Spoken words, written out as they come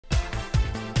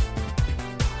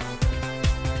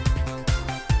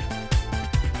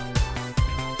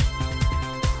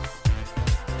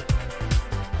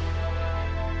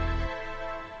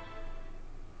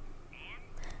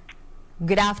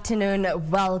Good afternoon.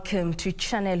 Welcome to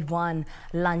Channel 1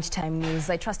 Lunchtime News.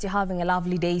 I trust you're having a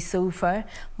lovely day so far.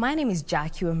 My name is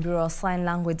Jackie Wambiru. Our sign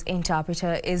language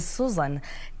interpreter is Susan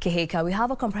Keheka. We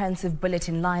have a comprehensive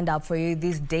bulletin lined up for you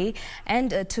this day.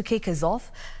 And to kick us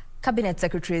off, Cabinet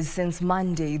Secretaries since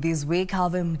Monday this week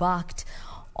have embarked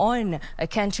on a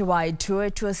countrywide tour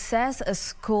to assess a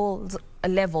school's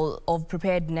level of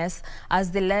preparedness as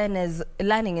the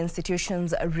learning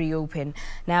institutions reopen.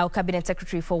 Now, Cabinet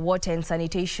Secretary for Water and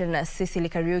Sanitation Cecily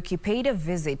Kariuki paid a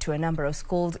visit to a number of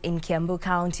schools in Kiambu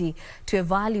County to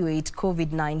evaluate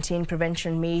COVID-19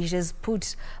 prevention measures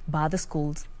put by the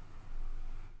schools.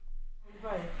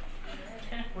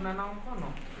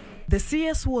 The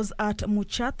CS was at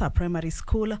Muchatha Primary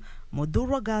School,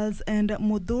 Mudhurwa Girls and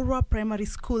Mudhurwa Primary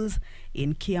Schools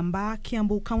in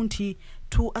Kiambu County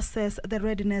to assess the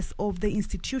readiness of the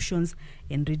institutions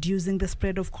in reducing the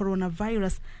spread of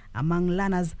coronavirus among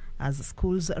learners as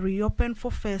schools reopen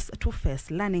for face-to-face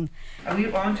learning. We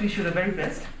want to wish you the very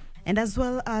best. And as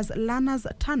well as learners'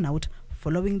 turnout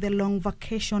following the long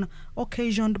vacation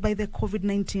occasioned by the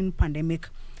COVID-19 pandemic.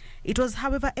 It was,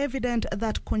 however, evident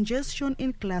that congestion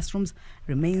in classrooms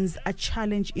remains a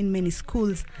challenge in many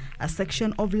schools. A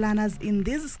section of learners in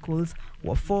these schools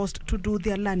were forced to do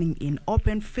their learning in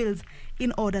open fields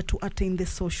in order to attain the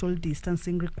social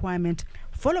distancing requirement.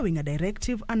 Following a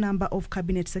directive, a number of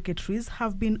cabinet secretaries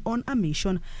have been on a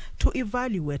mission to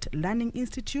evaluate learning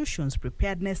institutions'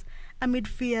 preparedness amid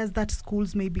fears that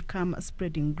schools may become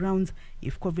spreading grounds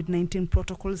if COVID-19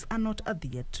 protocols are not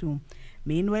adhered to.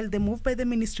 Meanwhile, the move by the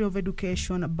Ministry of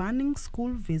Education banning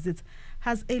school visits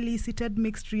has elicited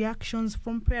mixed reactions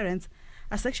from parents.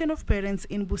 A section of parents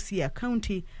in Busia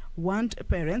County want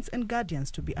parents and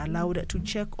guardians to be allowed to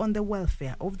check on the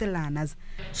welfare of the learners.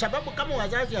 Sababu kama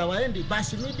wazazi hawaendi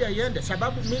basi media iende,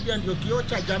 sababu media ndio kioo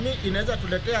cha jamii, inaweza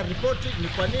tuletea ripoti ni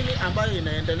kwa nini ambayo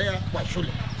inaendelea kwa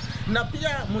shule. Na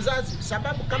pia mzazi,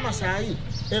 sababu kama saa hii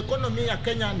ekonomi ya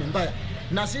Kenya ni mbaya,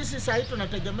 na sisi saa hii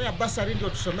tunategemea basari ndio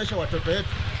tusomeshe watoto wetu,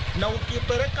 na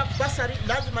ukipeleka basari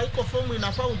lazima iko fomu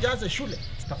inafaa ujaze shule.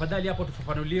 Tafadhali hapo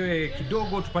tufafanuliwe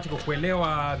kidogo tupate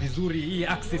kuelewa vizuri hii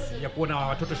access ya kuona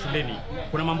watoto shuleni.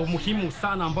 Kuna mambo muhimu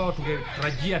sana ambayo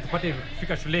tungetarajia tupate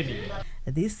kufika shuleni.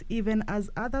 This even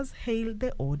as others hail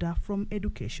the order from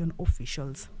education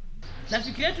officials.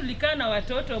 Nafikiria tulikaa na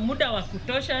watoto muda wa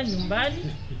kutosha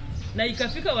nyumbani na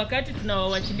ikafika wakati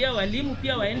tunawawachilia walimu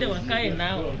pia waende wakae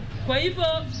nao. Kwa hivyo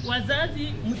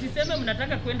wazazi msiseme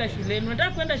mnataka kwenda shule.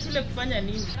 Mnataka kwenda shule kufanya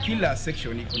nini? Kila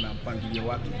section iko na mpangilio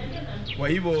wake. Kwa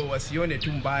hivyo wasione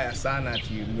tu mbaya sana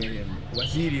ati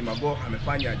waziri Magoha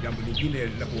amefanya jambo lingine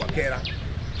la kuwakera.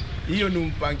 Hiyo ni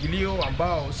mpangilio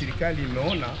ambao serikali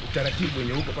imeona utaratibu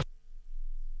wenye uko.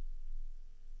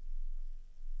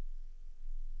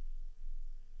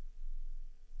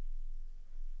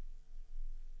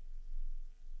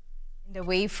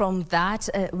 Away from that,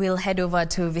 we'll head over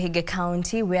to Vihiga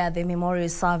County, where the memorial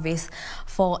service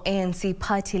for ANC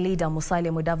party leader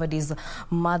Musalia Mudavadi's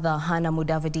mother, Hannah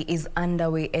Mudavadi, is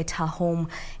underway at her home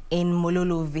in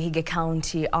Mululu, Vihiga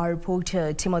County. Our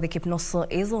reporter, Timothy Kipnoso,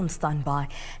 is on standby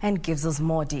and gives us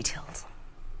more details.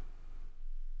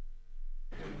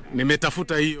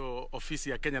 Nimetafuta hiyo ofisi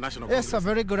ya Kenya National Congress. Yes, a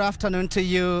very good afternoon to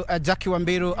you, Jackie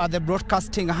Wambiru at the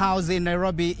Broadcasting House in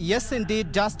Nairobi. Yes,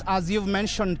 indeed, just as you've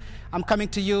mentioned, I'm coming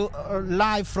to you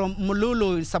live from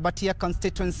Mululu, Sabatia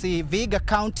constituency, Vihiga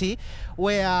County,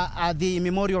 where the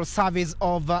memorial service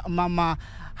of Mama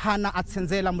Hannah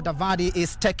Atsenzela Mudavadi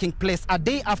is taking place a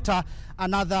day after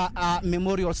another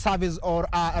memorial service or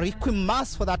requiem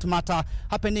mass for that matter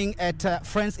happening at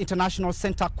Friends International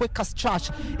Center Quakers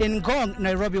Church in Ngong,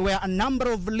 Nairobi, where a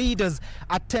number of leaders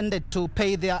attended to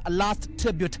pay their last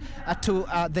tribute to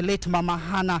the late Mama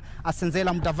Hannah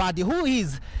Atsenzela Mudavadi, who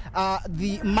is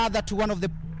the mother to one of the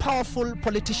powerful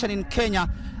politicians in Kenya,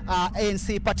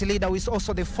 ANC party leader, who is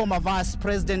also the former vice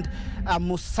president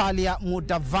Musalia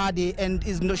Mudavadi, and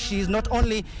she is not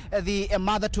only the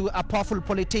mother to a powerful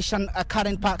politician, a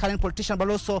current politician, but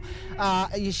also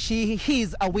she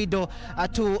is a widow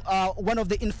to one of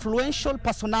the influential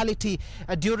personality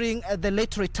during the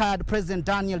late retired President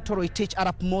Daniel Toroitich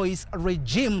Arap Moi's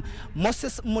regime,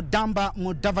 Moses Mudamba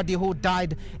Mudavadi, who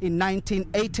died in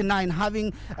 1989,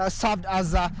 having served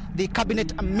as the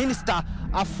cabinet minister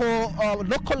for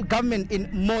local government in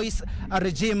Moi's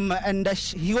regime, and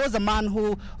he was a man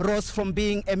who rose from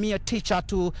being a mere teacher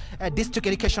to a district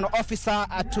education officer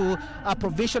to a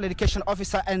provincial education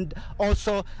officer, and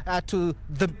also to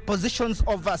the positions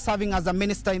of serving as a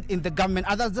minister in the government.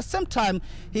 And at the same time,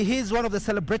 he is one of the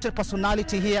celebrated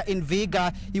personality here in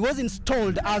Vihiga. He was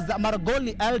installed as the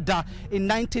Maragoli Elder in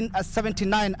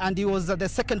 1979, and he was the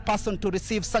second person to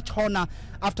receive such honor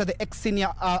after the ex-senior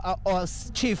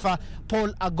chief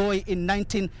Paul Agoi in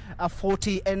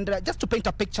 1940. And just to paint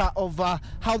a picture of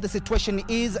how the situation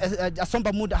is, a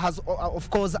somber mood has of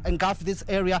course engulfed this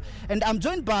area, and I'm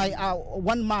joined by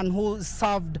one man who is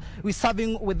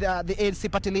serving with the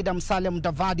ANC party leader Musalia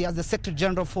Mudavadi as the Secretary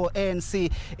General for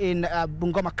ANC in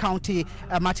Bungoma County,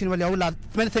 Martin Waliaula.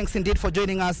 Many thanks indeed for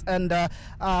joining us. And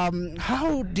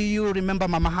how do you remember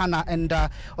Mama Hannah? And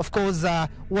of course,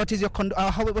 what is your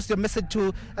what's your message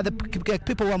to the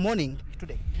people who are mourning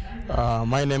today?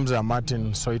 My name is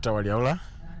Martin Soita Waliaula,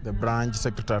 the branch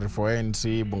secretary for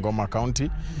ANC Bungoma County.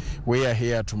 We are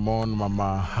here to mourn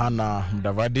Mama Hannah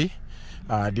Mudavadi.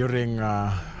 During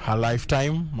her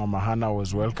lifetime, Mama Hannah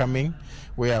was welcoming.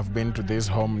 We have been to this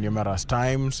home numerous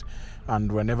times, and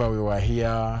whenever we were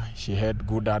here, she had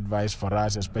good advice for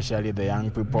us, especially the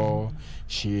young people.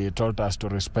 She taught us to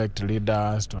respect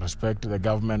leaders, to respect the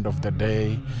government of the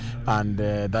day, and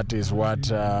that is what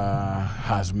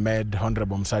has made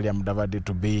Honorable Musalia Mudavadi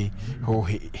to be who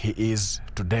he is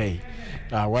today.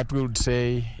 What we would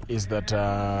say is that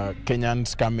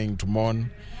Kenyans coming to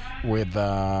mourn with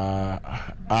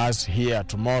us here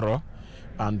tomorrow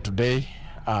and today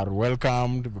are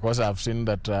welcomed, because I've seen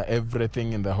that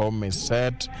everything in the home is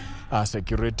set,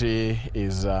 security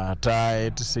is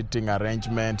tight, sitting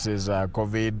arrangements is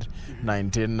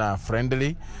COVID-19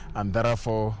 friendly, and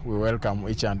therefore we welcome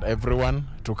each and everyone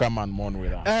to come and mourn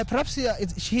with us. Perhaps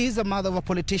she is a mother of a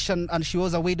politician, and she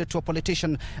was a widow to a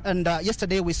politician, and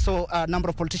yesterday we saw a number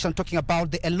of politicians talking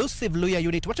about the elusive Luhya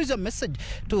unit. What is your message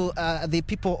to the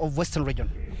people of Western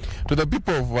region? To the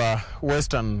people of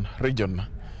Western region,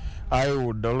 I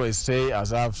would always say,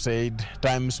 as I've said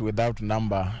times without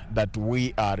number, that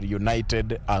we are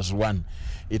united as one.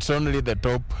 It's only the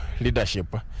top leadership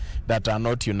that are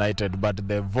not united, but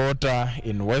the voter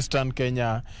in Western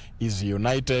Kenya is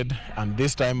united, and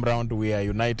this time round we are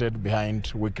united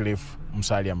behind Wycliffe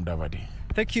Musalia Mudavadi.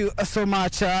 Thank you so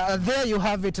much. There you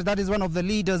have it. That is one of the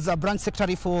leaders, branch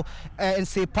secretary for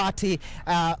ANC party,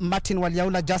 Martin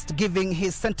Waliaula, just giving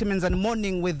his sentiments and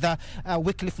mourning with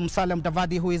Wycliffe Musalia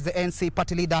Mudavadi, who is the ANC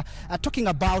party leader, talking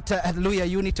about Luhya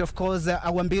unity. Of course,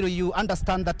 Wambiru, you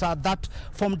understand that that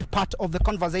formed part of the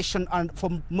conversation, and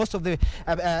for most of the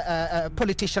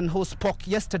politicians who spoke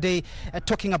yesterday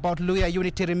talking about Luhya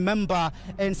unity. Remember,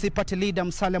 ANC party leader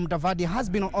Musalia Mudavadi has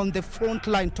been on the front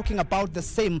line talking about the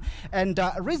same, and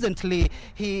recently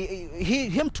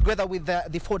him together with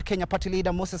the Ford Kenya party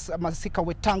leader Moses Masika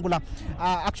Wetangula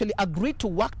actually agreed to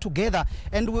work together,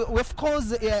 and we of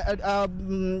course we are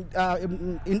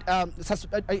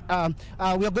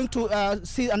going to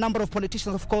see a number of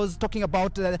politicians, of course, talking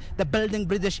about the Building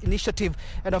Bridges initiative,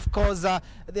 and of course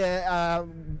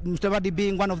Mudavadi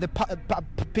being one of the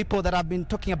people that have been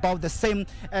talking about the same,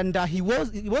 and he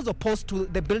was opposed to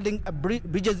the Building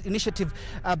Bridges initiative,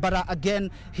 but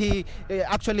again he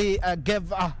actually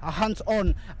gave a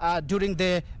hands-on during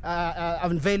the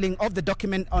unveiling of the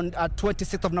document on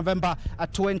 26th of November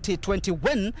 2020,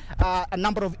 when a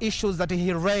number of issues that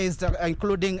he raised,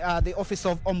 including the Office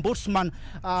of Ombudsman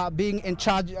being in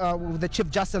charge with the Chief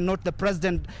Justice, not the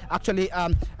President, actually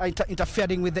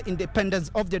interfering with the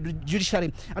independence of the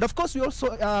judiciary. And of course, we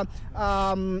also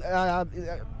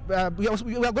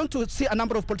we are going to see a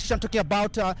number of politicians talking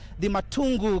about the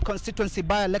Matungu constituency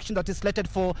by-election that is slated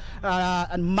for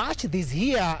March this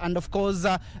year, and of course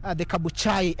the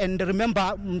Kabuchai. And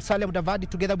remember, Musalia Mudavadi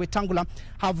together with Tangula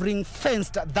have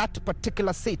ring-fenced that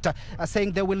particular seat,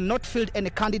 saying they will not field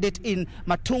any candidate in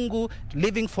Matungu,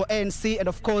 leaving for ANC, and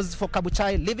of course for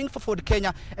Kabuchai, leaving for Ford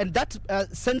Kenya. And that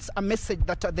sends a message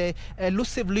that the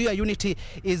elusive Luhya unity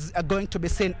is going to be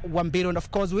seen, Wambiru. And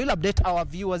of course we'll update our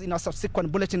viewers in our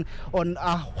subsequent bulletin on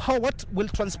what will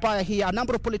transpire here. A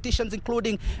number of politicians,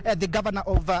 including the governor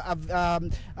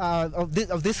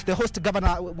the host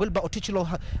governor Wilbur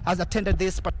Otichilo, has attended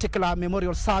this particular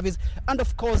memorial service, and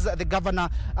of course the governor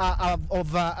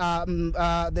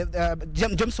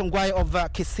James Ongwae of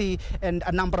Kisii, and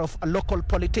a number of local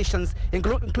politicians,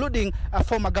 including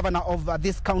former governor of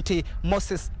this county,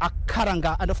 Moses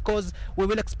Akaranga. And of course we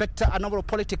will expect a number of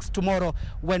politics tomorrow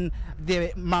when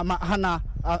the Mama Hannah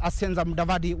Asienza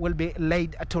Mudavadi will be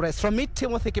laid to rest. From me,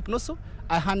 Timothy Kipnusu,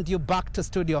 I hand you back to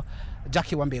studio,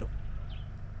 Jackie Wambiru.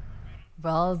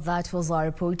 Well, that was our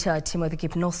reporter Timothy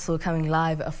Kipnoso coming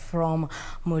live from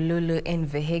Mululu in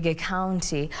Vihiga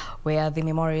County, where the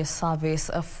memorial service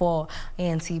for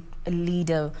ANC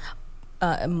leader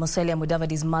Musalia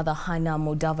Mudavadi's mother, Hannah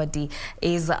Mudavadi,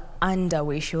 is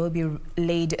underway. She will be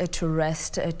laid to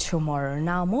rest tomorrow.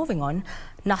 Now, moving on,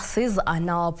 nurses are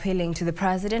now appealing to the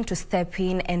president to step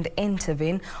in and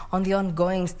intervene on the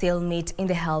ongoing stalemate in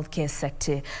the healthcare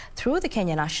sector. Through the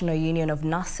Kenya National Union of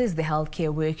Nurses, the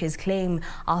healthcare workers claim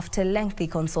after lengthy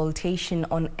consultation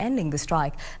on ending the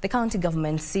strike, the county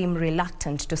government seem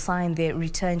reluctant to sign their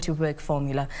return to work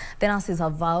formula. The nurses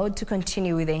have vowed to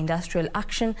continue with the industrial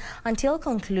action until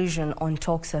conclusion on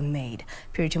talks are made.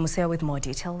 Purity Musea with more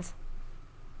details.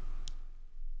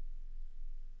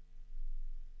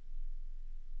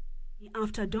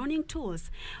 After donning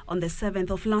tours on the 7th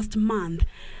of last month.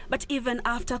 But even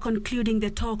after concluding the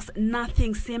talks,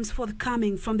 nothing seems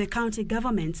forthcoming from the county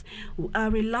governments, who are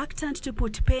reluctant to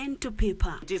put pen to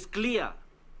paper. It is clear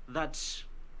that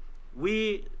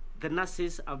we, the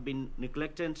nurses, have been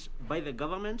neglected by the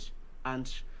government,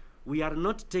 and we are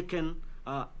not taken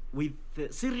with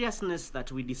the seriousness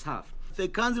that we deserve. The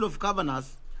Council of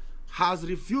Governors has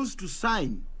refused to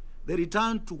sign the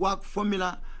return to work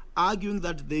formula, arguing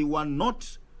that they were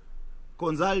not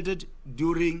consulted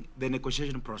during the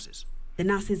negotiation process. The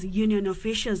nurses' union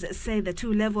officials say the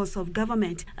two levels of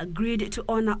government agreed to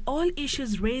honor all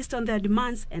issues raised on their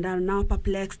demands and are now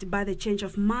perplexed by the change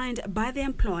of mind by the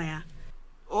employer.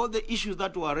 All the issues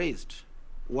that were raised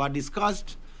were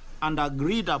discussed and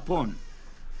agreed upon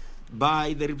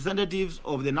by the representatives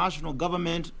of the national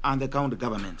government and the county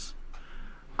governments.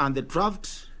 And the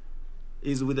draft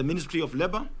is with the Ministry of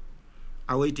Labour,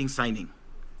 awaiting signing.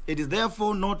 It is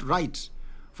therefore not right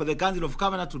for the Council of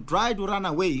Governors to try to run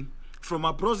away from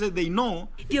a process they know.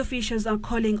 The officials are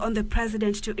calling on the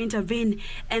president to intervene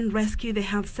and rescue the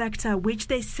health sector, which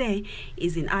they say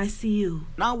is in ICU.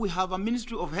 Now we have a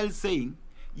Ministry of Health saying,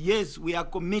 yes, we are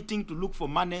committing to look for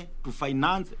money to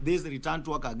finance this return to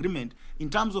work agreement in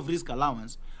terms of risk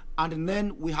allowance. And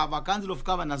then we have a Council of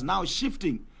Governors now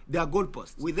shifting their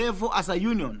goalposts. We therefore, as a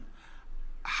union,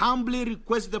 humbly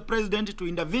request the president to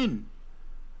intervene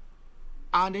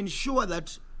and ensure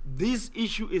that this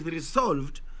issue is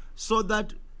resolved so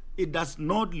that it does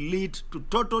not lead to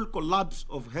total collapse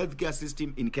of healthcare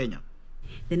system in Kenya.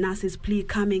 The nurses' plea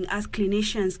coming as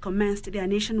clinicians commenced their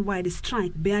nationwide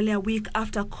strike barely a week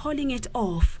after calling it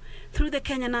off. Through the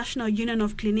Kenya National Union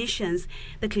of Clinicians,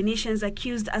 the clinicians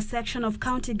accused a section of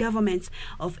county governments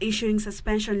of issuing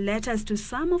suspension letters to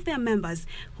some of their members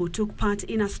who took part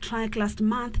in a strike last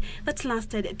month that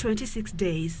lasted 26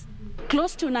 days.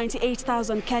 Close to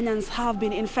 98,000 Kenyans have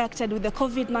been infected with the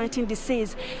COVID-19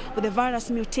 disease. With the virus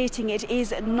mutating, it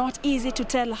is not easy to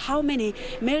tell how many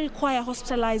may require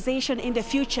hospitalization in the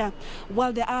future,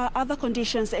 while there are other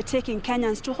conditions taking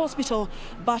Kenyans to hospital,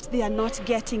 but they are not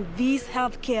getting these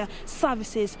healthcare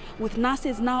services, with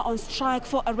nurses now on strike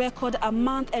for a record a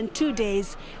month and 2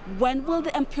 days. When will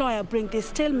the employer bring this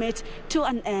stalemate to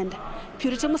an end?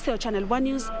 Purity Museo, Channel 1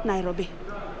 News, Nairobi.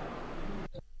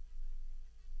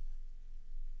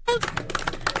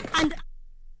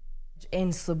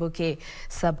 In Subuki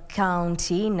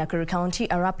Sub-County, Nakuru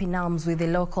County are up in arms with the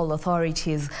local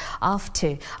authorities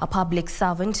after a public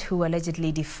servant who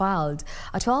allegedly defiled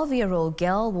a 12-year-old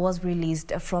girl was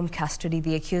released from custody.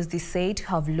 The accused is said to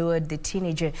have lured the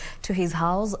teenager to his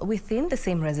house within the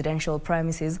same residential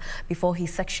premises before he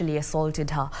sexually assaulted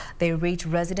her. The irate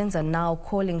residents are now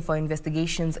calling for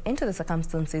investigations into the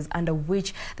circumstances under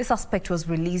which the suspect was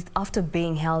released after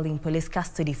being held in police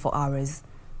custody for hours.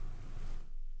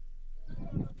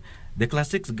 The Class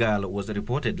 6 girl was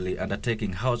reportedly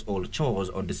undertaking household chores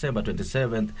on December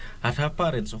 27th at her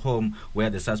parents' home, where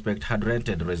the suspect had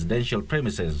rented residential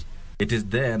premises. It is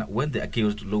then when the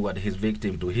accused lured his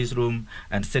victim to his room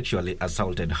and sexually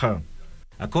assaulted her.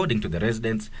 According to the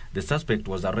residents, the suspect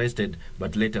was arrested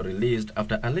but later released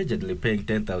after allegedly paying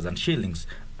 10,000 shillings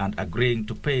and agreeing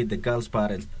to pay the girl's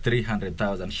parents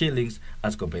 300,000 shillings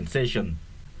as compensation.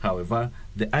 However,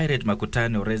 the irate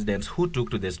Makutano residents who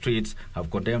took to the streets have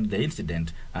condemned the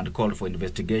incident and called for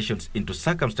investigations into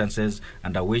circumstances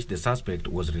under which the suspect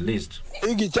was released.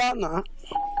 Hiki chana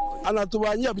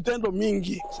anatufanyia vitendo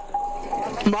mingi.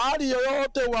 Mahali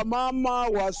yoyote wa mama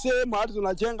wase mahali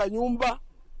tunajenga nyumba,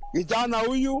 kijana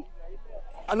huyu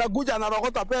anakuja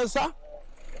anarokota pesa,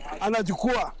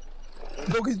 anachukua.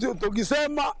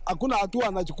 Tukisema hakuna hatua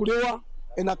anachukuliwa,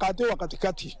 inakatiwa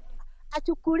katikati.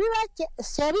 Achukuliwe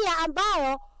sheria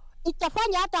ambayo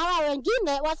itafanya hata hawa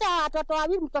wengine wase watoto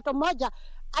wawili mtoto mmoja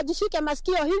ajishike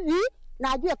masikio hivi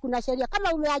na ajue kuna sheria.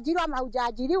 Kama umeajiriwa ama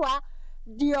hujaajiriwa,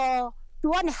 ndio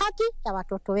tuone haki ya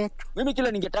watoto wetu. Mimi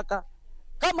kile ningetaka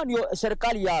kama ni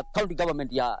serikali ya county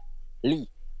government ya Lee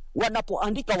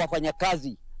wanapoandika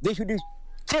wafanyakazi, they should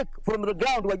check from the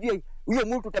ground wajue huyo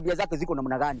mtu tabia zake ziko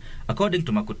namna gani. According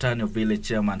to Makutano Village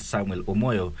Chairman Samuel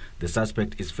Omoyo, the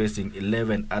suspect is facing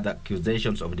 11 other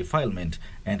accusations of defilement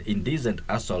and indecent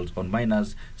assault on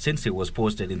minors since he was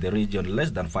posted in the region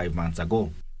less than 5 months ago.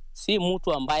 Si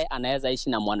mtu ambaye anaweza ishi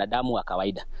na mwanadamu wa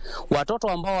kawaida. Watoto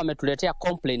ambao wametuletea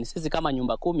complaint sisi kama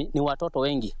nyumba 10 ni watoto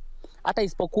wengi. Hata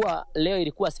isipokuwa leo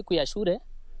ilikuwa siku ya shule,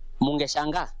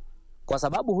 mungeshangaa kwa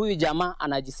sababu huyu jamaa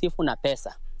anajisifu na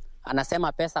pesa.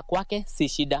 Anasema pesa kwake si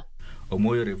shida.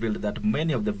 Omoyo revealed that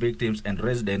many of the victims and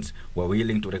residents were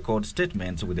willing to record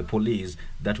statements with the police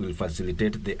that will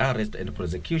facilitate the arrest and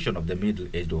prosecution of the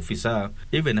middle-aged officer,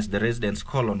 even as the residents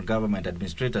call on government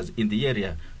administrators in the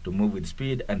area to move with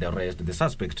speed and arrest the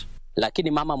suspect.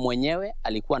 Lakini mama mwenyewe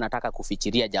alikuwa anataka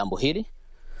kufichiria jambo hili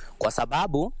kwa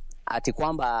sababu ati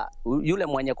kwamba yule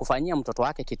mwenye kufanyia mtoto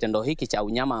wake kitendo hiki cha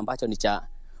unyama ambacho ni cha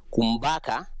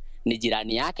kumbaka ni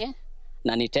jirani yake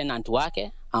na ni tenant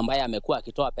wake ambaye amekuwa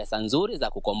akitoa pesa nzuri za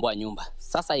kukomboa nyumba.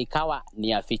 Sasa ikawa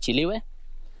ni afichiliwe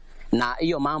na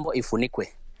hiyo mambo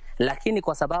ifunikwe. Lakini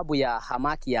kwa sababu ya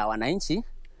hamaki ya wananchi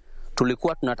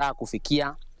tulikuwa tunataka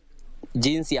kufikia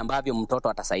jinsi ambavyo mtoto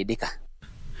atasaidika.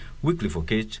 Weekly for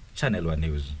Cage, Channel 1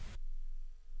 News.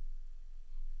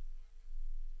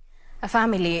 A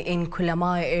family in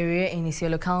Kulamayo area in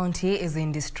Isiolo County is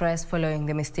in distress following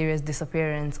the mysterious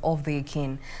disappearance of their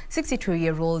kin.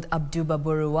 62-year-old Abduba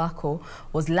Boruwako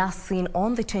was last seen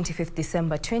on the 25th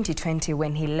December 2020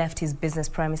 when he left his business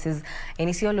premises in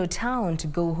Isiolo town to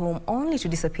go home only to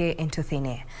disappear into thin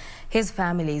air. His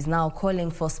family is now calling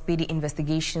for speedy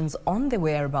investigations on the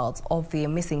whereabouts of their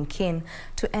missing kin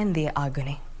to end their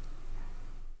agony.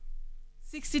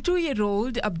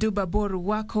 62-year-old Abduba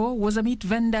Boruwako was a meat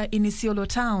vendor in Isiolo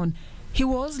town. He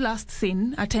was last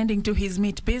seen attending to his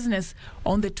meat business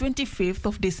on the 25th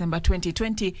of December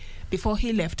 2020 before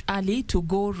he left early to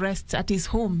go rest at his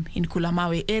home in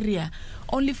Kulamawe area,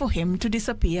 only for him to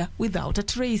disappear without a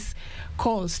trace.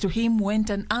 Calls to him went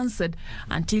unanswered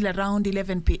until around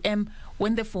 11 p.m.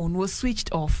 when the phone was switched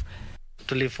off.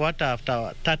 Tulifuata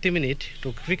after 30 minutes,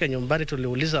 tukifika nyumbani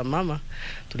tuliuliza mama,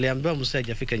 tuliambiwa msee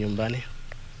hajafika nyumbani.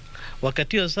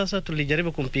 Wakati huo sasa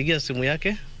tulijaribu kumpigia simu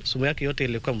yake yote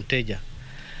ilikuwa mteja.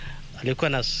 Alikuwa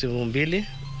na simu mbili,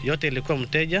 yote ilikuwa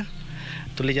mteja.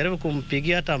 Tulijaribu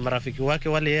kumpigia hata marafiki wake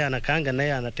wale yeye anakaanga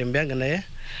naye anatembeanga naye,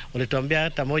 walituambia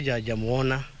hata moja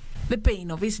hajamuona. The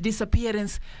pain of his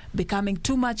disappearance becoming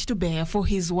too much to bear for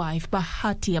his wife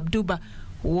Bahati Abduba,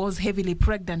 who was heavily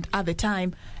pregnant at the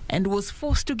time and was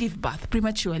forced to give birth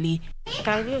prematurely.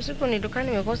 Tangu usiku nilikuwa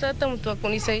nimekosa hata mtu wa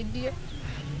kunisaidia.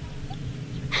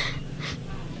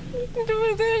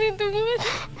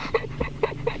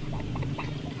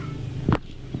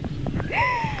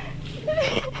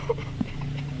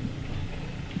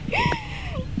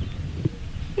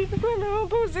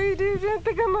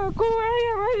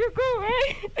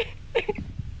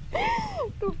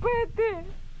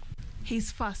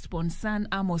 His firstborn son,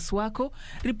 Amos Wako,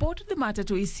 reported the matter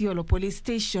to Isiolo Police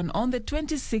Station on the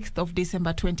 26th of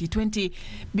December 2020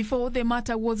 before the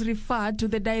matter was referred to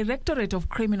the Directorate of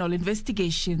Criminal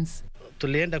Investigations.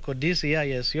 Tulienda kwa DCI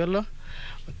ya Isiolo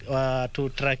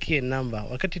tutrakie namba.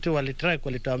 Wakati tu walitrack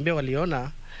walituambia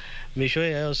waliona misho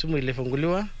ya simu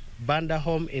ilifunguliwa Banda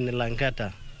Home in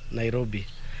Langata, Nairobi.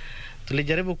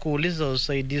 Tulijaribu kuuliza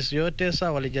usaidizi yote,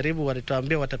 saa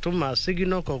walituambia watatuma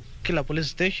signal kwa kila police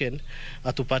station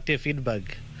atupatie feedback.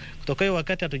 Kutoka hiyo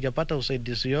wakati hatujapata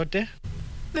usaidizi yote.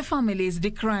 The family is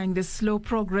decrying the slow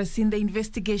progress in the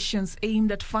investigations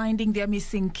aimed at finding their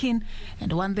missing kin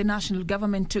and want the national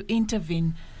government to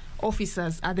intervene.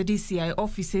 Officers at the DCI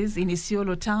offices in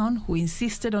Isiolo town, who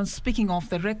insisted on speaking off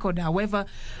the record, however,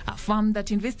 affirmed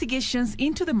that investigations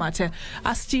into the matter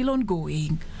are still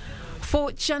ongoing.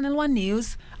 For Channel 1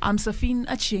 News, I'm Safin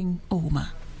Aching Ouma.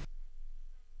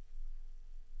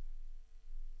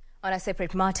 On a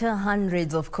separate matter,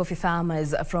 hundreds of coffee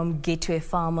farmers from Gateway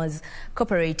Farmers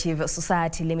Cooperative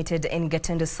Society Limited in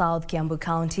Gatundu South, Kiambu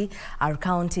County are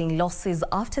counting losses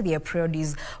after their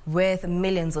produce worth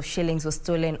millions of shillings was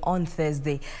stolen on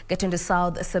Thursday. Gatundu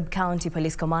South Sub-County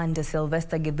Police Commander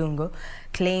Sylvester Gidungo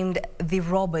claimed the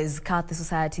robbers cut the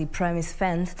society premise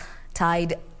fence,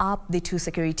 tied up the 2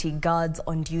 security guards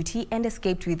on duty and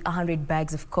escaped with 100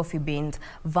 bags of coffee beans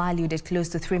valued at close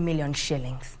to 3 million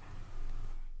shillings.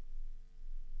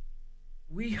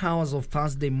 Wee hours of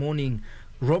Thursday morning,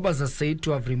 robbers are said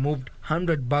to have removed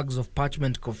 100 bags of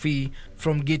parchment coffee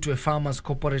from Gateway Farmers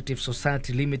Cooperative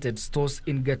Society Limited stores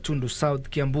in Gatundu South,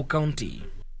 Kiambu County.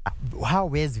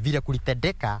 hawezi vile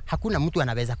kulitendeka, hakuna mtu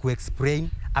anaweza kuexplain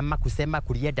ama kusema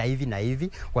kulienda hivi na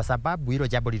hivi, kwa sababu hilo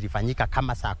jambo lilifanyika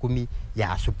kama saa 10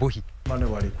 ya asubuhi. Wale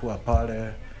walikuwa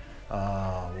pale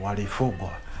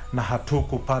walifugwa na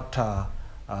hatukupata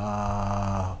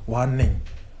warning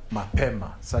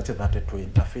mapema such that to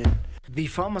intervene. The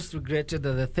farmers regretted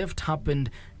that the theft happened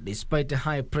despite a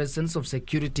high presence of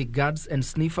security guards and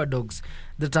sniffer dogs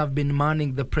that have been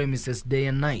manning the premises day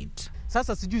and night.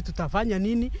 Sasa sijui tutafanya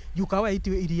nini, yukawa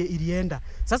ilienda.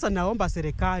 Sasa naomba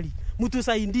serikali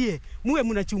mtusaidie, muwe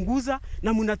mnachunguza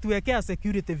na mnatuwekea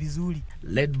security vizuri.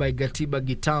 Led by Gatiba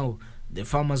Gitau, the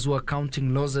farmers who are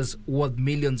counting losses worth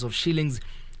millions of shillings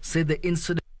say the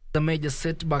incident was a major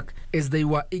setback as they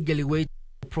were eagerly waiting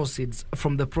for proceeds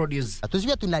from the produce.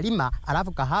 Tusiwe tunalima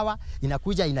alafu kahawa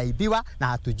inakuja inaibiwa na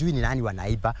hatujui ni nani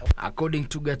wanaiba. According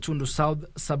to Gatundu South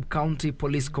Sub-County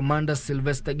Police Commander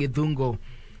Sylvester Githungo,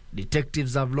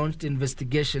 detectives have launched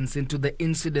investigations into the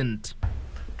incident.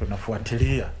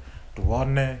 Tunafuatilia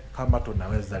tuone kama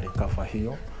tunaweza likafa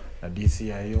hiyo, na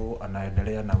DCIO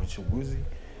anaendelea na uchunguzi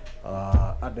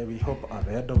and we hope at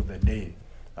the end of the day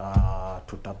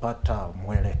tutapata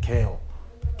mwelekeo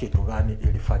kitu gani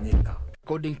ilifanyika.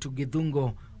 According to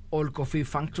Githungo, all coffee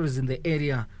factories in the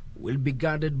area will be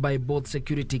guarded by both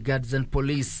security guards and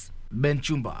police. Ben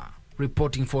Chumba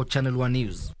reporting for Channel 1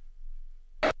 News.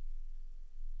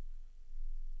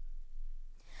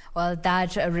 Well,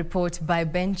 that report by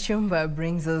Ben Chumba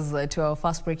brings us to our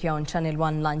first break here on Channel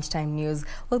 1 Lunchtime News.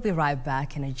 We'll be right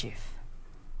back in a jiff.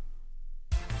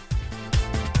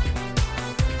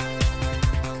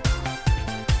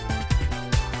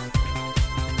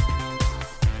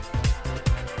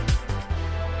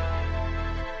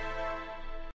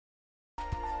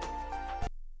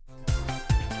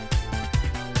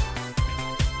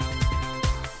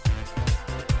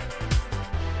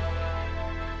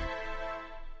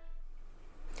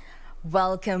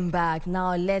 Welcome back.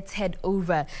 Now let's head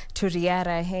over to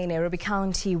Riara here in Nairobi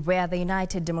County, where the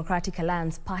United Democratic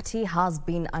Alliance Party has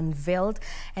been unveiled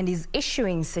and is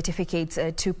issuing certificates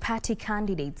to party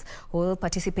candidates who will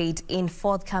participate in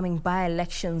forthcoming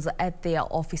by-elections at their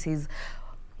offices.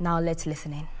 Now let's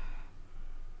listen in.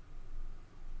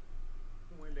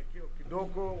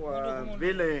 Kidogo wa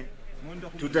vile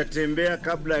tutatembea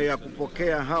kabla ya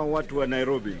kupokea hao watu wa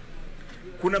Nairobi.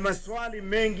 Kuna maswali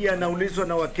mengi yanaulizwa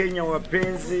na Wakenya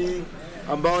wapenzi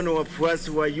ambao ni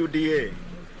wafuasi wa UDA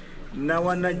na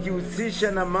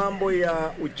wanajihusisha na mambo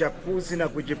ya uchaguzi na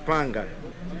kujipanga.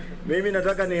 Mimi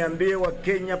nataka niambie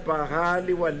Wakenya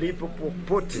pahali walipo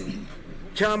popote,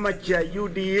 chama cha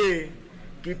UDA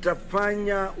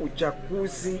kitafanya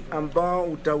uchaguzi ambao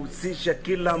utahusisha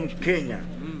kila Mkenya.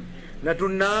 Na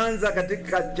tunaanza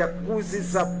katika chaguzi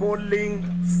za polling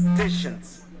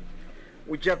stations.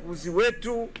 Uchaguzi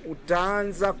wetu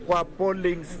utaanza kwa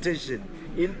polling station.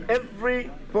 In every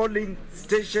polling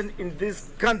station in this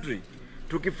country,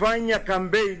 tukifanya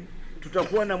campaign,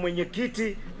 tutakuwa na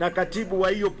mwenyekiti na katibu wa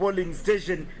hiyo polling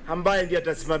station ambaye ndiye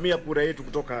atasimamia kura yetu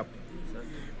kutoka hapo.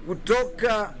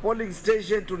 Kutoka polling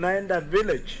station tunaenda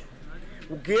village.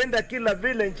 Ukienda kila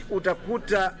village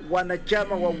utakuta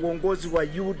wanachama wa uongozi wa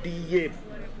UDA.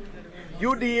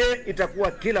 UDA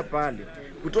itakuwa kila pahali.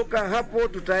 Kutoka hapo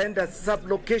tutaenda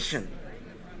sub-location,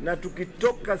 na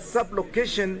tukitoka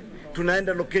sub-location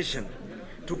tunaenda location.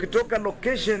 Tukitoka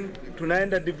location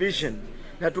tunaenda division,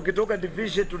 na tukitoka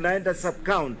division tunaenda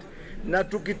sub-count, na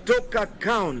tukitoka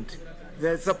count,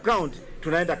 the sub-count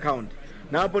tunaenda count.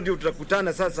 Na hapo ndio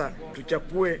tutakutana sasa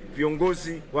tuchakue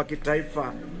viongozi wa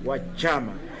kitaifa wa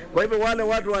chama. Kwa hivyo wale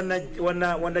watu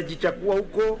wanajichakua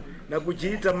huko na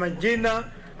kujiita majina,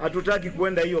 hatutaki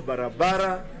kwenda hiyo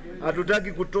barabara.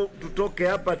 Hatutaki tutoke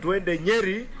hapa tuende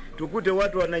Nyeri tukute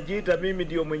watu wanajiita mimi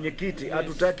ndio mwenyekiti.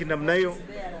 Hatutaki namna hiyo.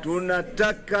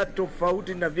 Tunataka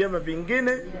tofauti na vyama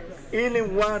vingine, ili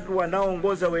watu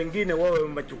wanaoongoza wengine wawe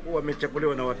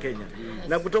wamechaguliwa na Wakenya.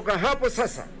 Na kutoka hapo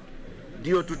sasa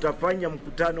ndio tutafanya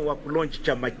mkutano wa kulaunch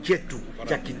chama chetu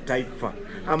cha kitaifa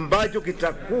ambacho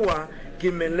kitakuwa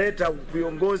kimeleta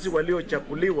viongozi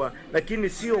waliochaguliwa, lakini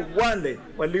sio wale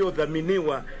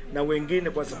waliodhaminiwa na wengine,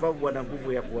 kwa sababu wana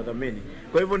nguvu ya kuwadhamini.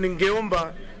 Kwa hivyo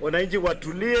ningeomba wananchi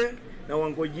watulie na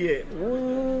wangojee.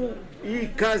 Hii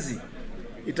kazi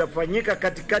itafanyika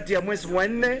katikati ya mwezi wa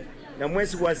 4 na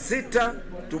mwezi wa 6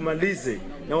 tumalize,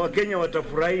 na Wakenya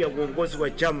watafurahia uongozi wa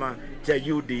chama cha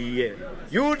UDA.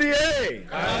 UDA!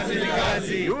 Kazi ni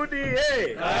kazi!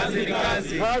 UDA! Kazi ni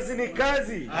kazi! Kazi ni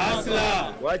kazi!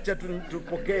 Asla! Wacha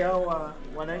tupokee hawa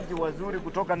wananchi wazuri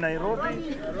kutoka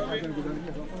Nairobi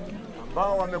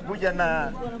ambao wamekuja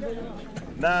na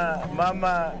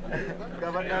mama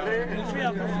Kavanare.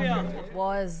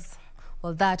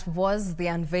 Well, that was the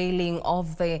unveiling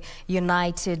of the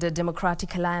United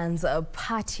Democratic Alliance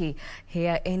Party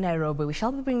here in Nairobi. We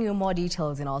shall be bringing you more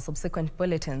details in our subsequent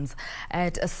bulletins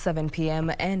at 7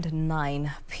 p.m. and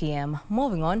 9 p.m.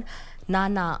 Moving on,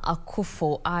 Nana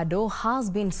Akufo-Addo has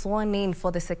been sworn in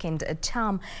for the second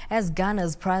term as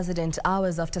Ghana's president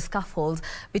hours after scuffles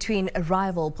between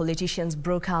rival politicians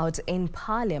broke out in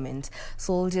parliament.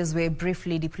 Soldiers were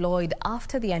briefly deployed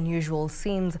after the unusual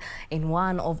scenes in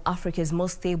one of Africa's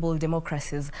most stable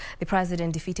democracies. The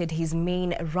president defeated his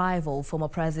main rival, former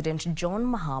President John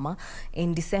Mahama,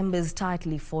 in December's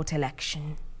tightly fought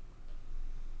election.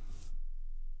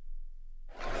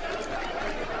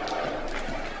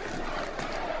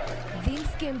 Things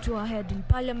came to a head in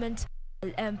Parliament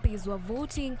while MPs were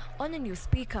voting on a new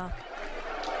speaker.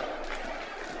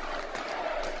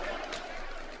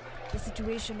 The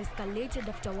situation escalated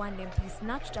after one MP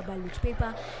snatched a ballot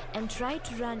paper and tried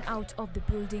to run out of the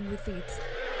building with it.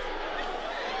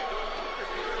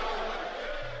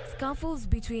 Scuffles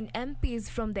between MPs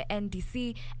from the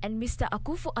NDC and Mr.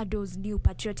 Akufo-Addo's new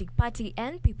Patriotic Party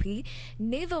 (NPP),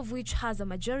 neither of which has a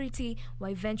majority, were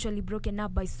eventually broken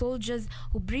up by soldiers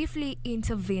who briefly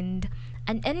intervened.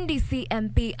 An NDC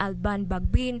MP, Alban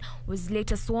Bagbin, was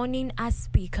later sworn in as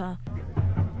Speaker.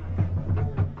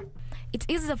 It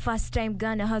is the first time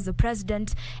Ghana has a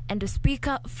president and a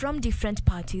speaker from different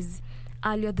parties.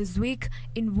 Earlier this week,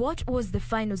 in what was the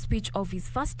final speech of his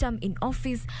first term in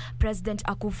office, President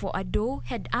Akufo-Addo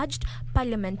had urged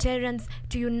parliamentarians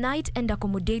to unite and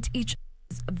accommodate each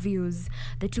other's views.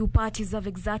 The two parties have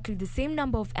exactly the same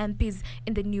number of MPs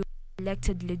in the new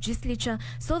elected legislature,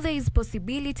 so there is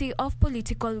possibility of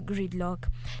political gridlock.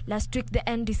 Last week, the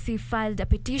NDC filed a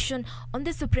petition on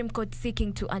the Supreme Court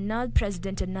seeking to annul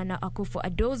President Nana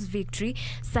Akufo-Addo's victory,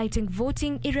 citing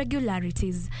voting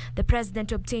irregularities. The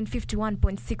president obtained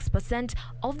 51.6%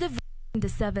 of the vote in the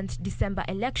 7th December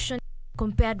election,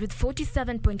 compared with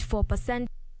 47.4%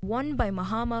 won by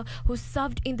Mahama, who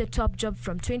served in the top job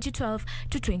from 2012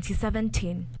 to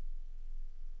 2017.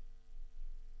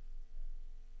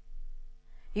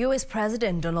 U.S.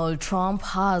 President Donald Trump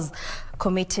has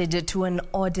committed to an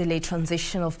orderly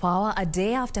transition of power a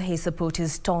day after his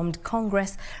supporters stormed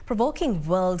Congress, provoking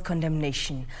world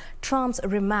condemnation. Trump's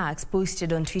remarks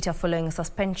posted on Twitter following a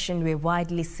suspension were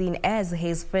widely seen as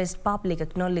his first public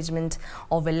acknowledgement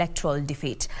of electoral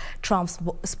defeat. Trump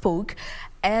spoke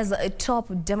as top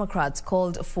Democrats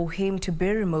called for him to be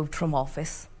removed from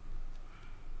office.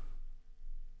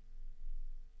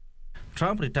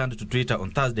 Trump returned to Twitter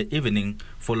on Thursday evening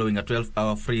following a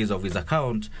 12-hour freeze of his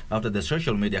account after the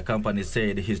social media company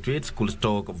said his tweets could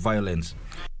stoke violence. In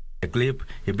the clip,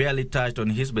 he barely touched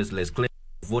on his baseless claim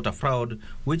of voter fraud,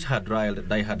 which had riled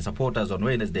diehard supporters on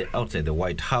Wednesday outside the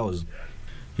White House.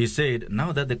 He said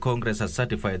now that the Congress has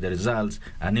certified the results,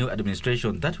 a new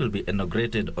administration that will be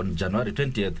inaugurated on January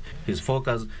 20th, his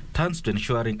focus turns to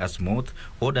ensuring a smooth,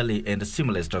 orderly and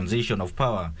seamless transition of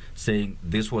power, saying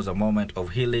this was a moment of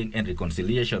healing and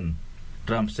reconciliation.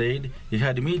 Trump said he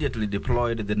had immediately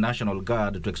deployed the National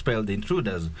Guard to expel the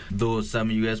intruders, though some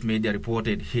U.S. media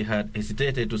reported he had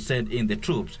hesitated to send in the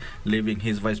troops, leaving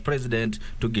his vice president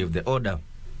to give the order.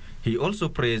 He also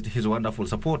praised his wonderful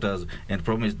supporters and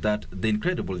promised that the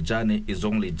incredible journey is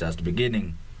only just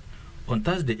beginning. On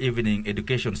Thursday evening,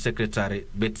 Education Secretary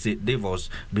Betsy DeVos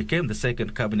became the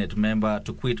second cabinet member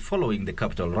to quit following the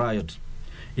Capitol riot.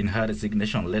 In her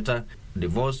resignation letter,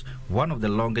 DeVos, one of the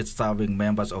longest-serving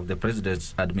members of the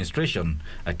president's administration,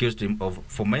 accused him of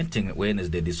fomenting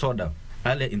Wednesday disorder.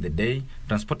 Earlier in the day,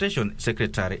 Transportation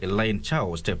Secretary Elaine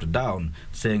Chao stepped down,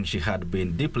 saying she had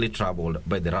been deeply troubled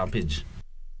by the rampage.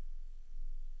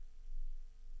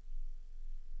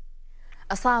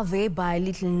 A survey by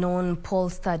little-known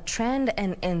pollster Trend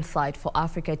and Insight for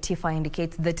Africa (TIFA)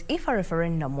 indicates that if a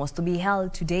referendum was to be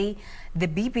held today, the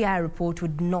BBI report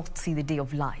would not see the day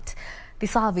of light. The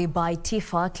survey by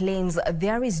TIFA claims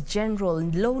there is general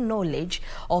low knowledge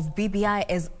of BBI,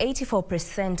 as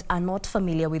 84% are not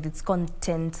familiar with its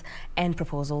content and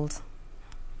proposals.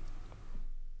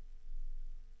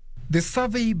 The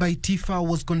survey by TIFA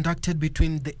was conducted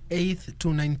between the 8th to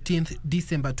 19th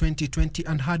December 2020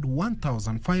 and had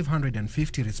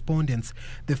 1,550 respondents.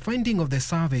 The finding of the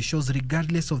survey shows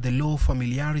regardless of the low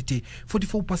familiarity,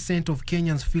 44% of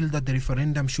Kenyans feel that the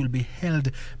referendum should be held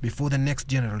before the next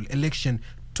general election.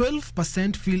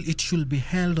 12% feel it should be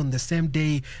held on the same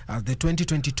day as the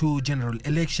 2022 general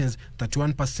elections,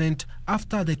 31%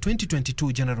 after the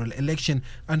 2022 general election,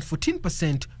 and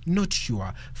 14% not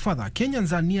sure. Further,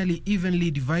 Kenyans are nearly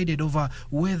evenly divided over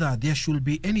whether there should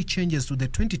be any changes to the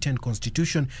 2010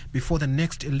 constitution before the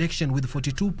next election, with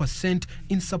 42%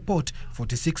 in support,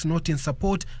 46% not in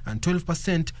support, and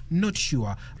 12% not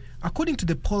sure. According to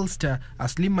the pollster, a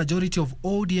slim majority of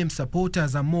ODM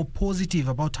supporters are more positive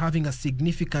about having a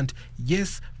significant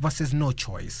yes versus no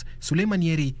choice. Suleiman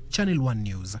Yeri, Channel 1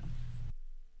 News.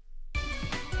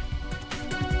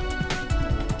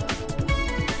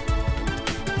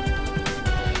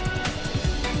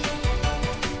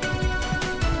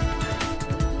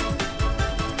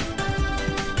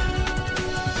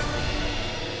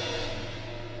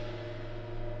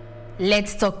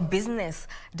 Let's talk business.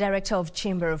 Director of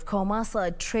Chamber of Commerce,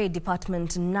 Trade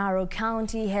Department, Narok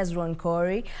County, Hezron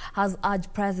Kori, has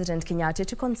urged President Kenyatta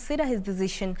to consider his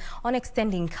decision on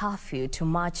extending curfew to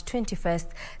March 21st,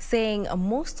 saying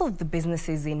most of the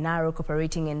businesses in Narok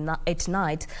operating at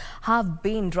night have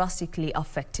been drastically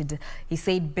affected. He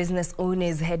said business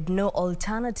owners had no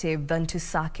alternative than to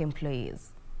sack employees.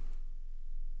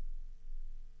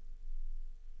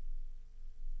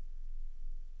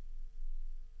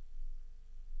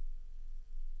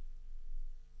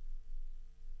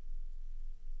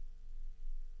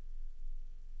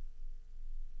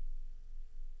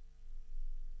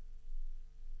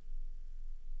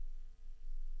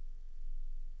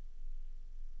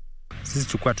 Sisi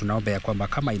tulikuwa tunaomba ya kwamba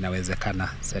kama inawezekana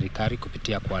serikali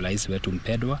kupitia kwa rais wetu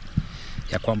mpendwa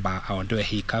ya kwamba aondoe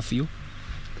hii curfew,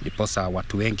 ndiposa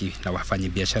watu wengi na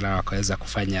wafanyabiashara wakaweza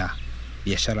kufanya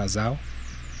biashara zao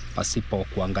pasipo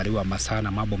kuangaliwa masaa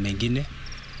na mambo mengine,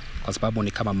 kwa sababu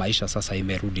ni kama maisha sasa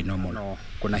imerudi normal.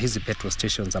 Kuna hizi petrol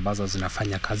stations ambazo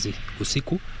zinafanya kazi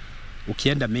usiku.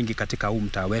 Ukienda mingi katika huu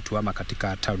mtaa wetu ama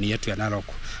katika town yetu ya Narok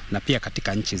na pia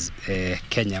katika nchi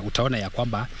Kenya, utaona ya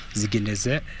kwamba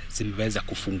zingine zimeweza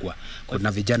kufungwa.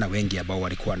 Kuna vijana wengi ambao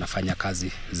walikuwa wanafanya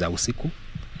kazi za usiku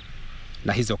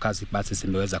na hizo kazi basi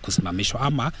zimeweza kusimamishwa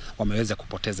ama wameweza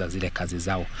kupoteza zile kazi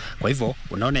zao. Kwa hivyo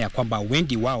unaona ya kwamba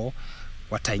wengi wao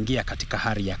wataingia katika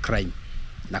hali ya crime,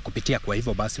 na kupitia kwa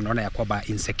hivyo basi unaona ya kwamba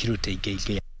insecurity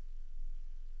ingeingia.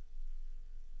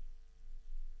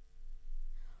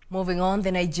 Moving on,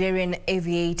 the Nigerian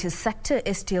aviator sector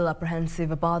is still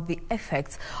apprehensive about the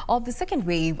effects of the second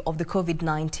wave of the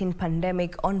COVID-19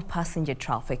 pandemic on passenger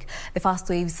traffic. The first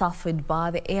wave suffered by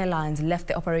the airlines left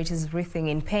the operators writhing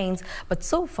in pains, but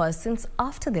so far, since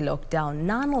after the lockdown,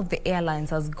 none of the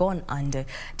airlines has gone under.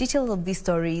 Details of this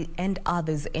story and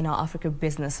others in our Africa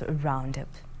Business Roundup.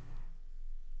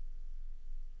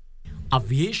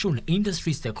 Aviation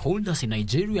industry stakeholders in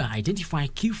Nigeria identify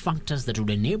key factors that would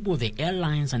enable the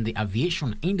airlines and the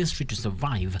aviation industry to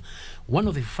survive. One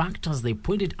of the factors they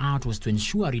pointed out was to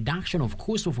ensure a reduction of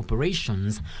cost of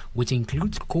operations, which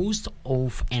includes cost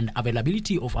of and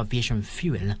availability of aviation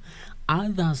fuel.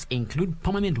 Others include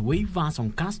permanent waivers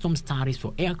on customs tariffs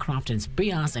for aircraft and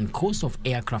spares and cost of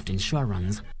aircraft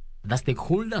insurance. The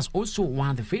stakeholders also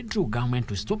want the federal government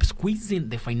to stop squeezing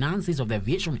the finances of the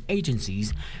aviation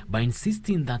agencies by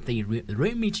insisting that they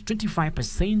remit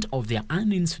 25% of their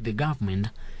earnings to the government.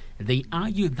 They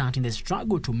argue that in the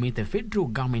struggle to meet the federal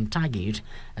government target,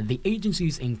 the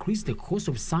agencies increase the cost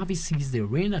of services they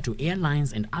render to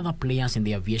airlines and other players in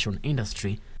the aviation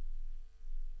industry.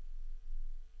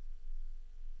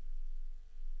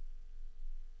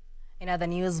 In other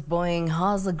news, Boeing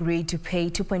has agreed to pay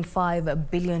 $2.5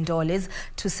 billion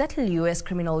to settle U.S.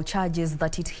 criminal charges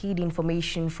that it hid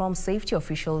information from safety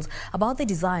officials about the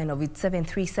design of its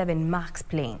 737 MAX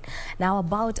plane. Now,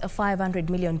 about $500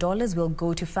 million will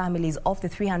go to families of the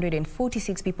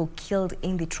 346 people killed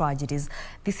in the tragedies.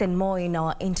 This and more in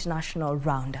our international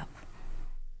roundup.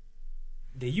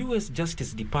 The U.S.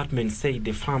 Justice Department said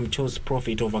the firm chose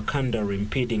profit over candor,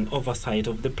 impeding oversight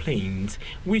of the planes,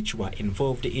 which were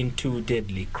involved in two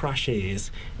deadly crashes.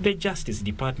 The Justice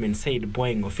Department said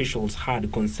Boeing officials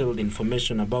had concealed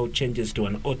information about changes to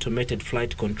an automated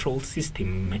flight control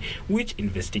system, which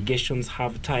investigations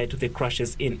have tied to the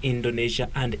crashes in Indonesia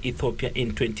and Ethiopia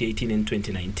in 2018 and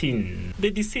 2019. The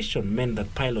decision meant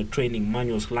that pilot training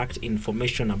manuals lacked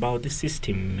information about the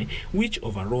system, which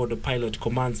overrode pilot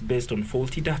commands based on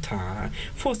faulty data,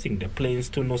 forcing the planes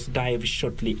to nosedive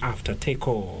shortly after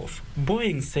takeoff.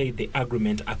 Boeing said the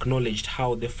agreement acknowledged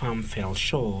how the firm fell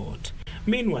short.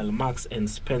 Meanwhile, Marks and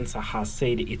Spencer has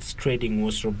said its trading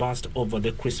was robust over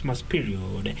the Christmas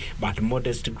period, but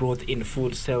modest growth in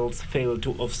food sales failed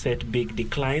to offset big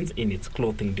declines in its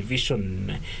clothing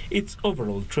division. Its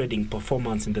overall trading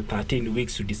performance in the 13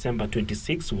 weeks to December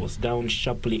 26 was down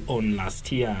sharply on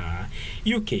last year.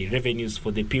 UK revenues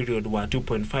for the period were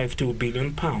 £2.52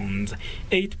 billion,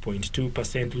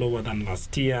 8.2% lower than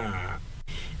last year.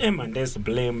 M&S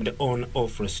blamed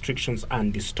on-off restrictions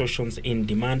and distortions in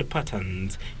demand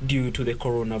patterns due to the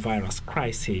coronavirus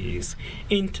crisis.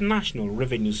 International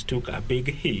revenues took a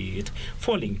big hit,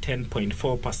 falling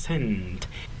 10.4%.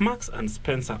 Marks and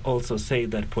Spencer also say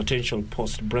that potential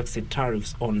post-Brexit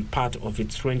tariffs on part of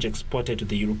its range exported to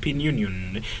the European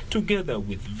Union, together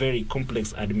with very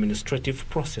complex administrative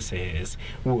processes,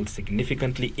 will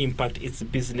significantly impact its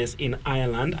business in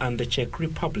Ireland and the Czech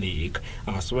Republic,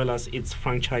 as well as its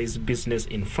franchise business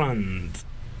in France.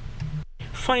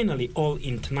 Finally, all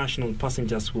international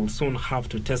passengers will soon have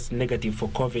to test negative for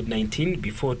COVID-19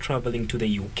 before traveling to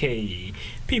the UK.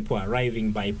 People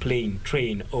arriving by plane,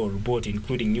 train or boat,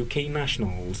 including UK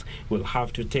nationals, will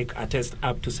have to take a test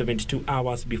up to 72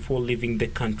 hours before leaving the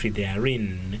country they are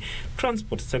in.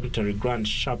 Transport Secretary Grant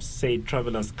Shapps said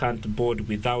travellers can't board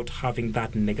without having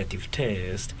that negative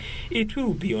test. It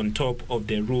will be on top of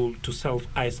the rule to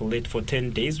self-isolate for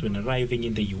 10 days when arriving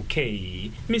in the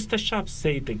UK. Mr. Shapps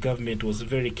said the government was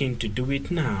very keen to do it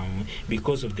now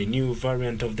because of the new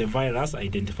variant of the virus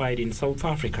identified in South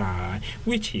Africa,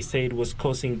 which he said was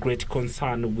causing great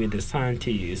concern with the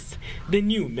scientists. The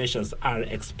new measures are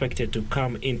expected to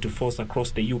come into force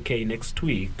across the UK next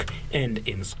week and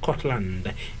in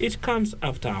Scotland. It comes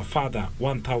after a further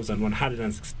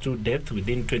 1,162 deaths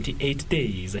within 28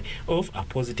 days of a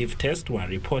positive test were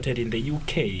reported in the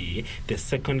UK, the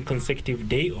second consecutive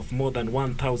day of more than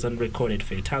 1,000 recorded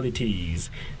fatalities.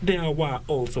 There were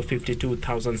also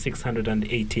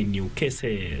 52,618 new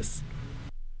cases.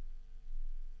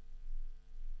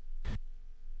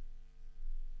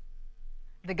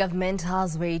 The government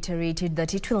has reiterated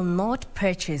that it will not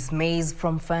purchase maize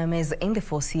from farmers in the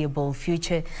foreseeable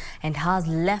future and has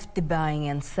left the buying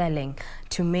and selling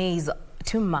to maize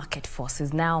to market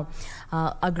forces. Now,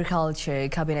 Agriculture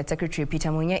Cabinet Secretary Peter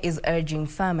Munya is urging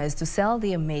farmers to sell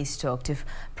their maize stock to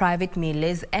private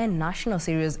millers and National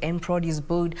Cereals and Produce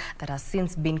Board that has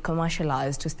since been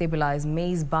commercialized to stabilize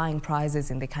maize buying prices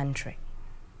in the country.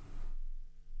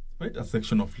 Despite a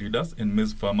section of leaders and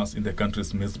maize farmers in the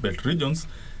country's maize belt regions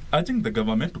urging the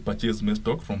government to purchase maize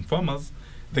stock from farmers,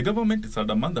 the government is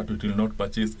adamant that it will not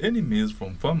purchase any maize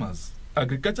from farmers.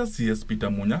 Agriculture CS Peter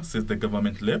Munya says the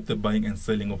government left the buying and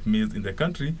selling of maize in the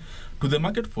country to the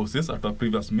market forces after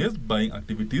previous maize buying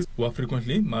activities were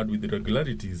frequently marred with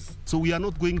irregularities. So we are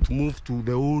not going to move to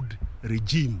the old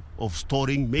regime of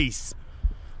storing maize,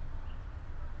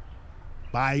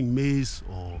 buying maize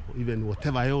or even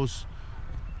whatever else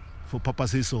for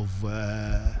purposes of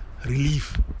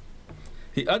relief.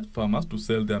 He urged farmers to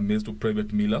sell their maize to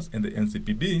private millers and the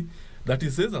NCPB that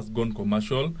he says has gone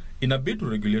commercial in a bid to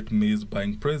regulate maize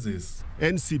buying prices.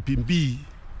 NCPB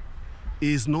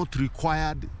is not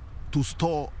required to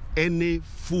store any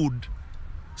food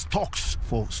stocks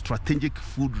for strategic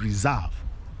food reserve.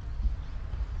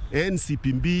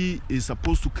 NCPB is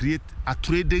supposed to create a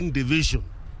trading division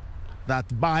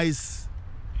that buys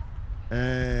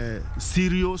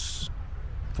cereals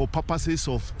for purposes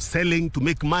of selling to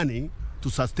make money to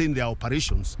sustain their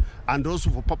operations, and also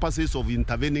for purposes of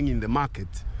intervening in the market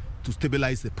to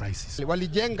stabilize the prices.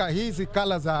 Walijenga hizi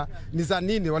kala za ni za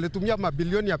nini? Walitumia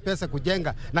mabilioni ya pesa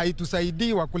kujenga na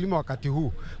itusaidii wakulima wakati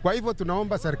huu. Kwa hivyo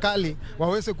tunaomba serikali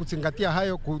waweze kuzingatia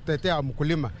hayo kutetea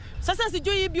mkulima. Sasa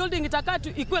sijui hii building itakaa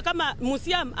ikuwe kama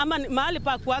museum ama mahali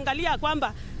pa kuangalia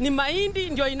kwamba ni mahindi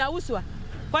ndio inauzwa.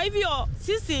 Kwa hivyo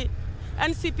sisi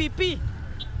NCPP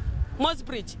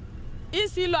Mosbridge hii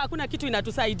silo hakuna kitu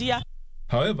inatusaidia.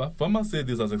 However, farmers say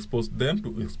this has exposed them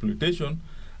to exploitation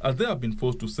as they have been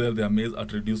forced to sell their maize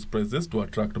at reduced prices to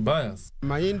attract buyers.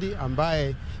 Mahindi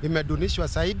ambaye imedunishwa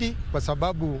zaidi kwa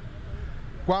sababu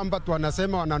kwamba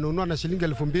wanasema wananunua na shilingi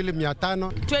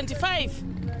 2,500. 25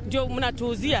 ndio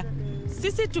mnatuuzia.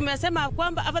 Sisi tumesema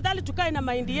kwamba afadhali tukae na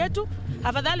mahindi yetu,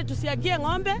 afadhali tusiagie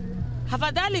ng'ombe,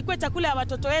 afadhali kwa chakula ya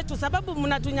watoto wetu sababu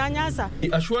mnatunyanyasa.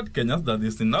 He assured Kenyans that there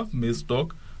is enough maize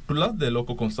stock to last their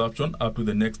local consumption up to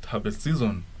the next harvest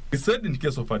season. He said in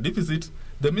case of a deficit,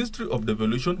 the Ministry of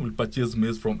Devolution will purchase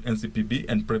maize from NCPB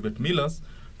and private millers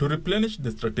to replenish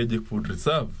the strategic food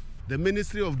reserve. The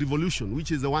Ministry of Devolution,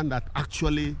 which is the one that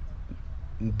actually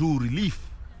do relief,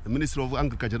 the Ministry of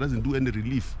Agriculture doesn't do any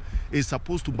relief, is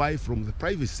supposed to buy from the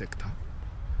private sector.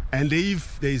 And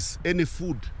if there is any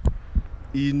food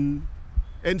in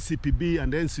NCPB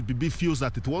and NCPB feels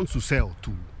that it wants to sell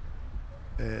to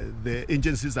the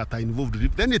agencies that are involved,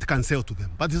 then it can sell to them,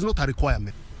 but it's not a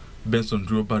requirement. Benson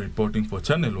Drioba reporting for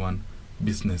Channel 1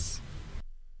 Business.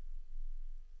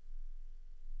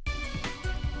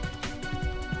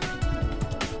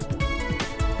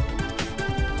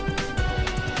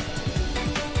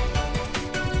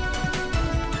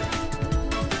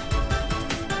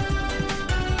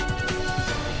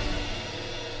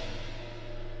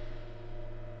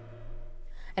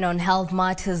 And on health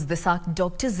matters, the sacked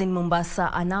doctors in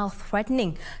Mombasa are now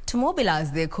threatening to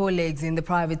mobilize their colleagues in the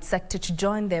private sector to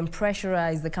join them,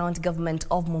 pressurize the county government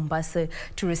of Mombasa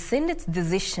to rescind its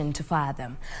decision to fire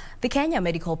them. The Kenya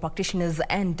Medical Practitioners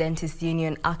and Dentists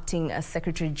Union Acting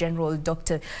Secretary General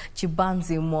Dr.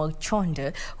 Chibanzi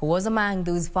Mwachonda, who was among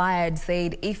those fired,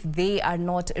 said if they are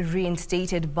not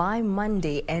reinstated by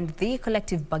Monday and the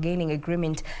collective bargaining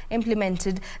agreement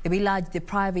implemented, they will urge the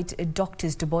private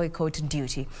doctors to boycott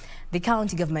duty. The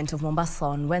county government of Mombasa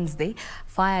on Wednesday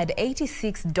fired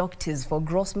 86 doctors for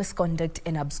gross misconduct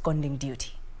and absconding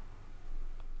duty.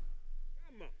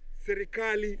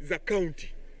 Serikali za county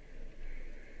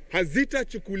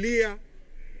hazitachukulia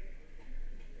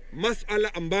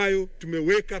masala ambayo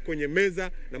tumeweka kwenye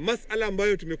meza na masala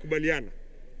ambayo tumekubaliana,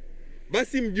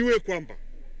 basi mjue kwamba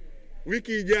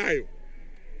wiki ijayo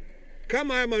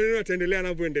kama haya maneno yataendelea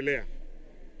yanavyoendelea,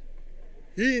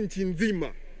 hii nchi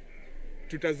nzima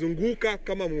tutazunguka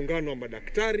kama muungano wa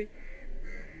madaktari,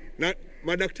 na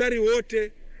madaktari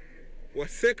wote wa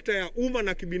sekta ya umma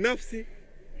na kibinafsi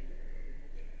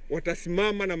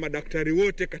watasimama na madaktari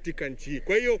wote katika nchi hii.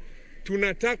 Kwa hiyo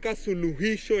tunataka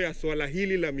suluhisho ya swala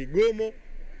hili la migomo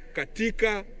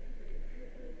katika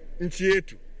nchi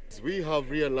yetu. We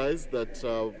have realized that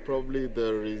probably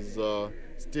there is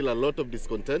still a lot of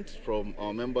discontent from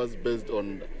our members based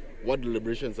on what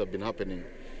deliberations have been happening.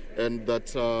 And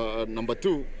that number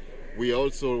two, we are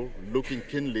also looking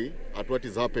keenly at what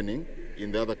is happening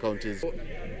in the other counties.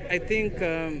 I think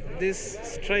this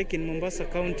strike in Mombasa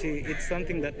County, it's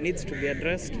something that needs to be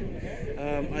addressed.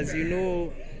 As you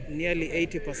know, nearly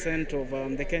 80%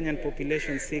 of the Kenyan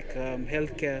population seek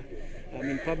healthcare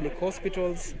in public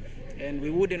hospitals, and we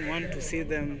wouldn't want to see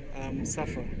them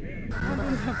suffer.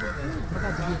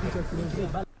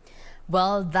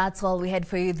 Well, that's all we had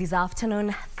for you this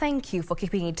afternoon. Thank you for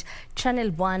keeping it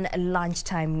Channel 1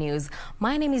 Lunchtime News.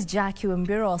 My name is Jackie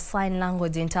Wambiru. Our sign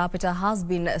language interpreter has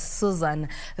been Susan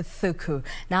Thuku.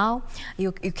 Now,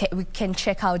 we can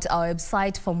check out our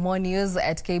website for more news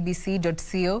at kbc.co.ke.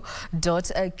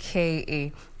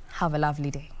 Have a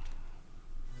lovely day.